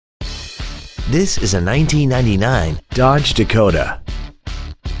This is a 1999 Dodge Dakota.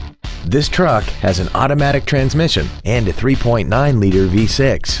 This truck has an automatic transmission and a 3.9-liter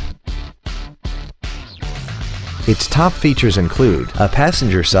V6. Its top features include a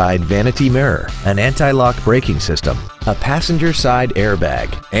passenger side vanity mirror, an anti-lock braking system, a passenger side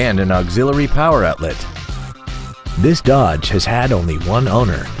airbag, and an auxiliary power outlet. This Dodge has had only one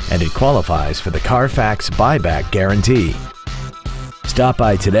owner, and it qualifies for the Carfax buyback guarantee. Stop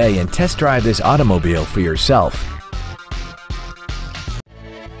by today and test drive this automobile for yourself.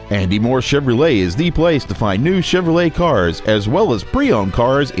 Andy Mohr Chevrolet is the place to find new Chevrolet cars as well as pre-owned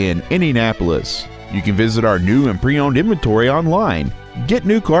cars in Indianapolis. You can visit our new and pre-owned inventory online, get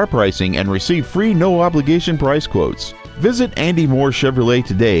new car pricing, and receive free no-obligation price quotes. Visit Andy Mohr Chevrolet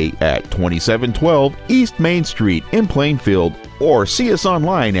today at 2712 East Main Street in Plainfield, or see us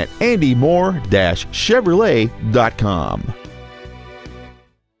online at andymohr-chevrolet.com.